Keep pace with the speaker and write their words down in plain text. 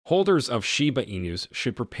Holders of Shiba Inus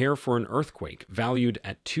should prepare for an earthquake valued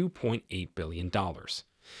at $2.8 billion.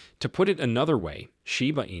 To put it another way,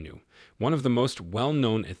 Shiba Inu, one of the most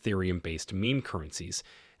well-known Ethereum-based meme currencies,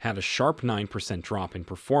 had a sharp 9% drop in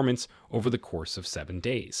performance over the course of 7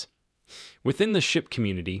 days. Within the Shib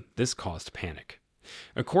community, this caused panic.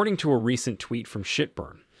 According to a recent tweet from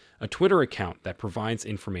Shitburn, a Twitter account that provides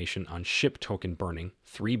information on SHIB token burning,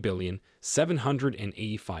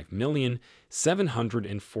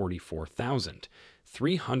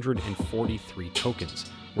 3,785,744,343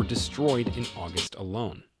 tokens were destroyed in August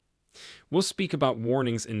alone. We'll speak about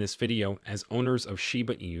warnings in this video as owners of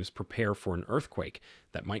Shiba Inus prepare for an earthquake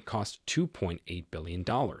that might cost $2.8 billion.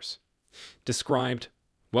 Described,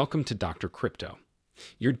 welcome to Dr. Crypto,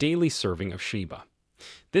 your daily serving of Shiba.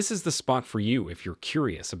 This is the spot for you if you're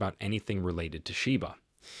curious about anything related to Shiba.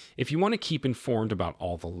 If you want to keep informed about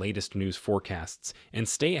all the latest news forecasts and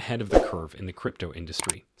stay ahead of the curve in the crypto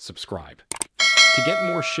industry, subscribe. To get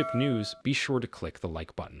more SHIB news, be sure to click the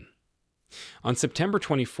like button. On September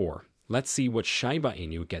 24, let's see what Shiba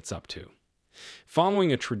Inu gets up to.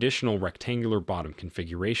 Following a traditional rectangular bottom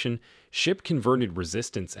configuration, SHIB converted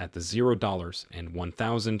resistance at the $0 and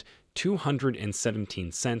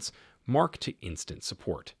 1,217 cents mark to instant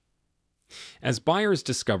support. As buyers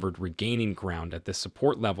discovered regaining ground at this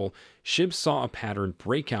support level, SHIB saw a pattern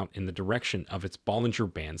break out in the direction of its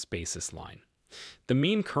Bollinger Band's basis line. The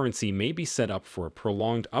meme currency may be set up for a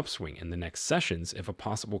prolonged upswing in the next sessions if a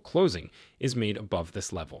possible closing is made above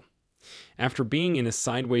this level. After being in a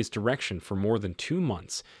sideways direction for more than 2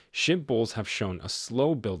 months, SHIB bulls have shown a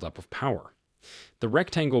slow buildup of power. The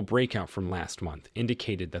rectangle breakout from last month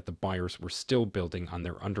indicated that the buyers were still building on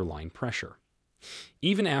their underlying pressure.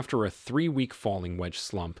 Even after a 3-week falling wedge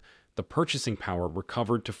slump, the purchasing power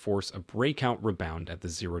recovered to force a breakout rebound at the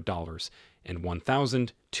 $0 and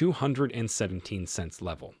 1,217 cents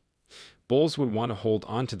level. Bulls would want to hold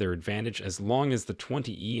on to their advantage as long as the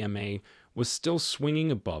 20 EMA was still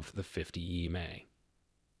swinging above the 50 EMA.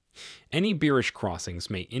 Any bearish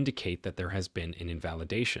crossings may indicate that there has been an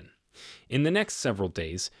invalidation. In the next several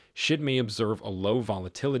days, SHIB may observe a low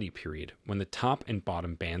volatility period when the top and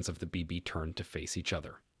bottom bands of the BB turn to face each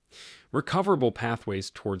other. Recoverable pathways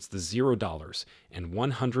towards the $0 and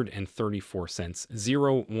 134 cents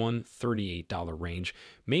 $138 range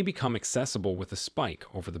may become accessible with a spike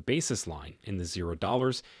over the basis line in the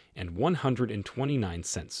 $0 and 129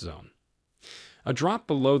 cents zone. A drop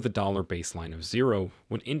below the dollar baseline of 0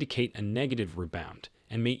 would indicate a negative rebound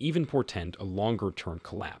and may even portend a longer-term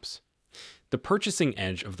collapse. The purchasing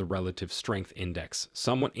edge of the relative strength index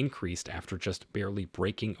somewhat increased after just barely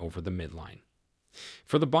breaking over the midline.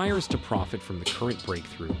 For the buyers to profit from the current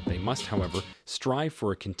breakthrough, they must, however, strive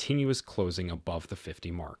for a continuous closing above the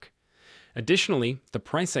 50 mark. Additionally, the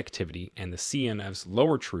price activity and the CMF's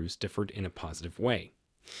lower trues differed in a positive way.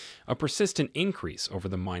 A persistent increase over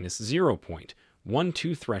the minus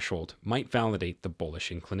 0.12 threshold might validate the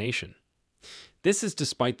bullish inclination. This is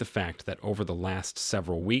despite the fact that over the last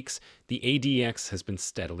several weeks, the ADX has been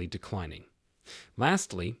steadily declining.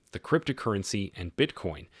 Lastly, the cryptocurrency and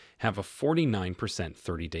Bitcoin have a 49%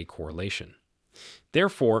 30-day correlation.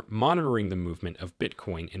 Therefore, monitoring the movement of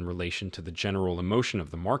Bitcoin in relation to the general emotion of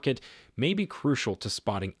the market may be crucial to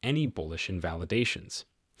spotting any bullish invalidations.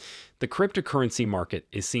 The cryptocurrency market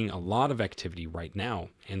is seeing a lot of activity right now,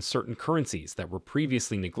 and certain currencies that were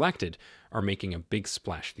previously neglected are making a big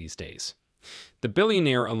splash these days. The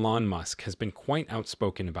billionaire Elon Musk has been quite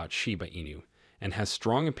outspoken about Shiba Inu and has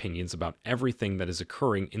strong opinions about everything that is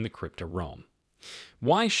occurring in the crypto realm.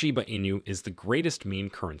 Why Shiba Inu is the greatest meme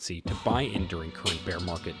currency to buy in during current bear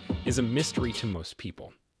market is a mystery to most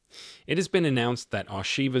people. It has been announced that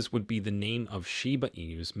Ashivas would be the name of Shiba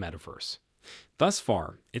Inu's metaverse. Thus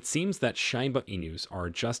far, it seems that Shiba Inus are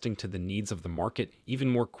adjusting to the needs of the market even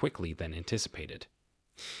more quickly than anticipated.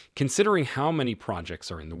 Considering how many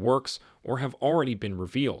projects are in the works or have already been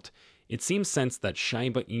revealed, it seems sense that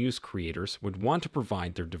Shiba Inu's creators would want to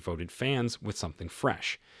provide their devoted fans with something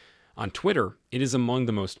fresh. On Twitter, it is among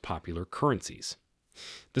the most popular currencies.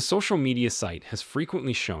 The social media site has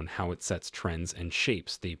frequently shown how it sets trends and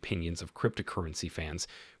shapes the opinions of cryptocurrency fans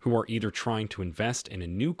who are either trying to invest in a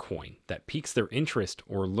new coin that piques their interest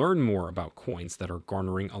or learn more about coins that are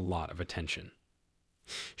garnering a lot of attention.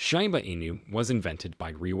 Shiba Inu was invented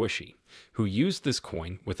by Ryuishi, who used this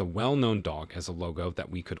coin with a well-known dog as a logo that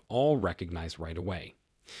we could all recognize right away.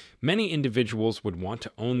 Many individuals would want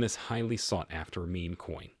to own this highly sought-after meme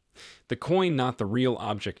coin. The coin, not the real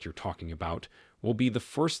object you're talking about, will be the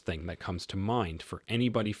first thing that comes to mind for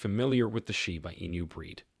anybody familiar with the Shiba Inu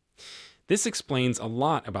breed. This explains a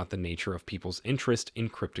lot about the nature of people's interest in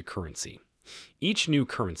cryptocurrency. Each new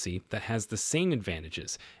currency that has the same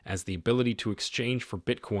advantages as the ability to exchange for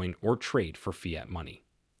Bitcoin or trade for fiat money.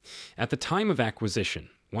 At the time of acquisition,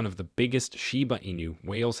 one of the biggest Shiba Inu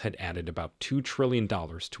whales had added about $2 trillion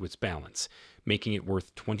to its balance, making it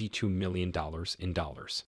worth $22 million in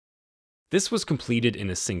dollars. This was completed in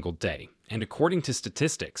a single day, and according to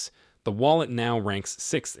statistics, the wallet now ranks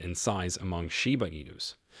 6th in size among Shiba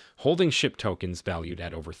Inus, holding SHIB tokens valued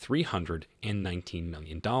at over $319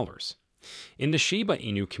 million. In the Shiba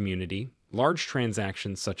Inu community, large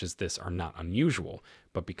transactions such as this are not unusual,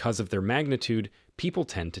 but because of their magnitude, people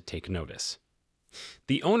tend to take notice.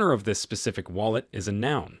 The owner of this specific wallet is a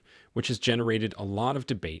noun, which has generated a lot of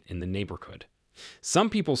debate in the neighborhood. Some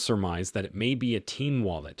people surmise that it may be a team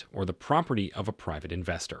wallet or the property of a private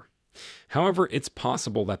investor. However, it's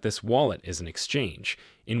possible that this wallet is an exchange,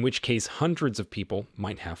 in which case hundreds of people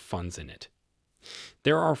might have funds in it.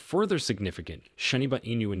 There are further significant Shiba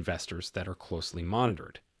Inu investors that are closely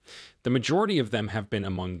monitored. The majority of them have been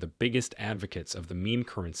among the biggest advocates of the meme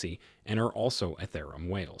currency and are also Ethereum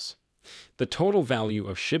whales. The total value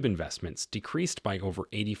of SHIB investments decreased by over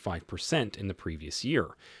 85% in the previous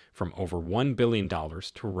year, from over $1 billion to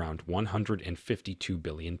around $152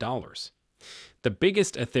 billion. The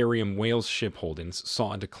biggest Ethereum whales SHIB holdings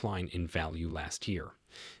saw a decline in value last year.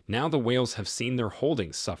 Now the whales have seen their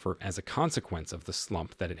holdings suffer as a consequence of the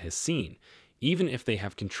slump that it has seen, even if they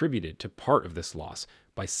have contributed to part of this loss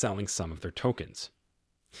by selling some of their tokens.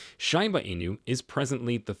 Shiba Inu is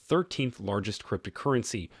presently the 13th largest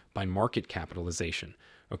cryptocurrency by market capitalization,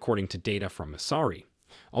 according to data from Masari,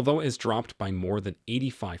 although it has dropped by more than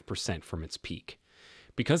 85% from its peak.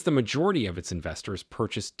 Because the majority of its investors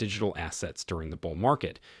purchased digital assets during the bull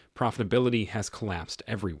market, profitability has collapsed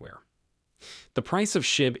everywhere. The price of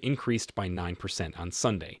SHIB increased by 9% on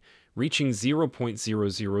Sunday, reaching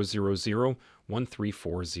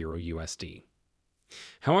 0.00001340 USD.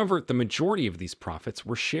 However, the majority of these profits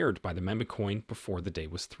were shared by the meme coin before the day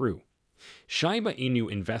was through. Shiba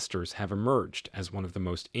Inu investors have emerged as one of the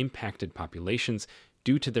most impacted populations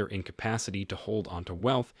due to their incapacity to hold onto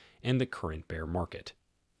wealth and the current bear market.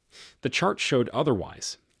 The chart showed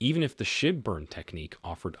otherwise, even if the SHIB burn technique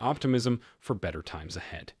offered optimism for better times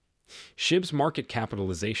ahead. SHIB's market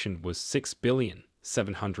capitalization was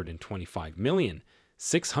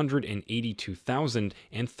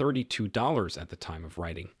 $6,725,682,032 at the time of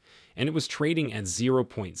writing, and it was trading at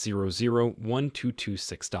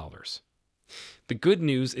 $0.001226. The good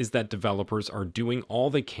news is that developers are doing all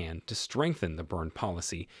they can to strengthen the burn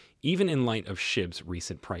policy, even in light of SHIB's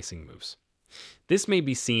recent pricing moves. This may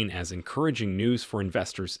be seen as encouraging news for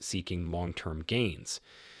investors seeking long-term gains.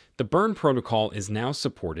 The burn protocol is now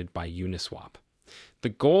supported by Uniswap. The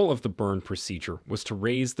goal of the burn procedure was to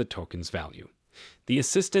raise the token's value. The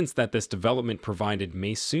assistance that this development provided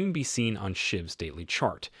may soon be seen on SHIB's daily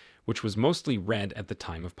chart, which was mostly red at the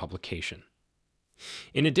time of publication.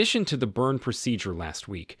 In addition to the burn procedure last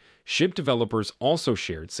week, SHIB developers also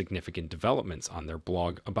shared significant developments on their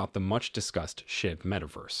blog about the much-discussed SHIB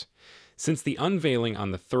metaverse. Since the unveiling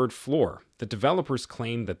on the third floor, the developers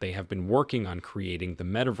claim that they have been working on creating the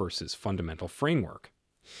metaverse's fundamental framework.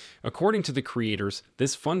 According to the creators,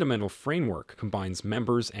 this fundamental framework combines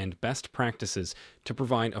members and best practices to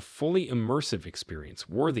provide a fully immersive experience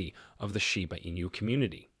worthy of the Shiba Inu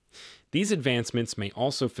community. These advancements may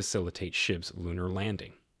also facilitate SHIB's lunar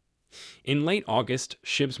landing. In late August,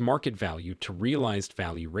 SHIB's market value to realized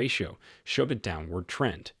value ratio showed a downward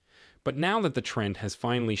trend. But now that the trend has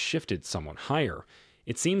finally shifted somewhat higher,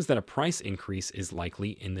 it seems that a price increase is likely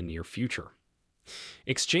in the near future.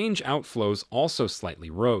 Exchange outflows also slightly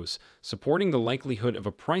rose, supporting the likelihood of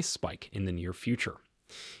a price spike in the near future.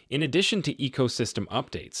 In addition to ecosystem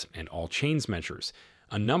updates and all chains measures,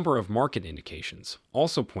 a number of market indications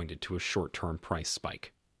also pointed to a short-term price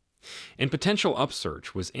spike. And potential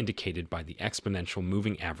upsurge was indicated by the exponential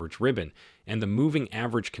moving average ribbon and the moving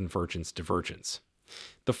average convergence divergence.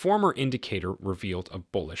 The former indicator revealed a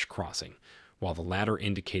bullish crossing, while the latter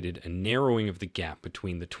indicated a narrowing of the gap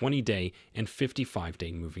between the 20-day and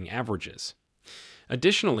 55-day moving averages.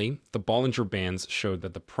 Additionally, the Bollinger Bands showed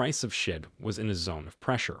that the price of SHIB was in a zone of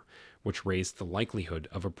pressure, which raised the likelihood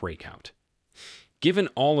of a breakout. Given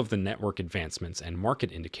all of the network advancements and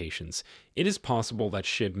market indications, it is possible that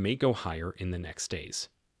SHIB may go higher in the next days.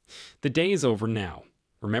 The day is over now.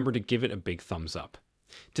 Remember to give it a big thumbs up.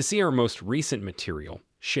 To see our most recent material,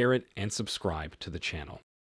 share it and subscribe to the channel.